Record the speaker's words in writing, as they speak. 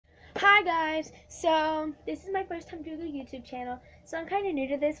Hi guys, so this is my first time doing a YouTube channel, so I'm kind of new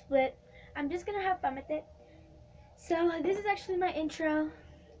to this, but I'm just gonna have fun with it. So this is actually my intro,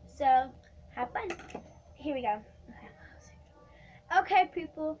 so have fun. Here we go. Okay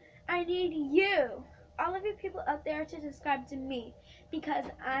people, I need you, all of you people out there, to subscribe to me, because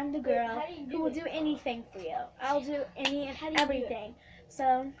I'm the girl who will do anything for you. I'll do any and everything.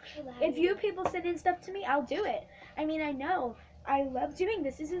 So if you people send in stuff to me, I'll do it. I mean, I know. I love doing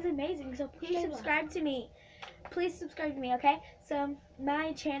this. This is amazing. So please subscribe to me. Please subscribe to me, okay? So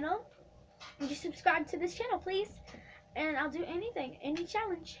my channel, just subscribe to this channel, please. And I'll do anything, any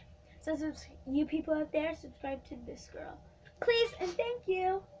challenge. So you people out there, subscribe to this girl. Please and thank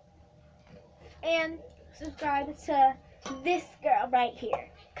you. And subscribe to this girl right here.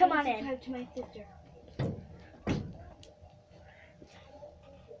 Come on in. Subscribe to my sister.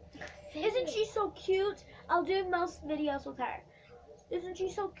 Isn't she so cute? I'll do most videos with her. Isn't she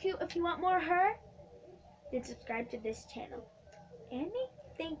so cute? If you want more of her, then subscribe to this channel. And me?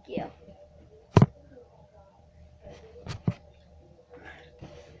 Thank you.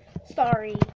 Sorry.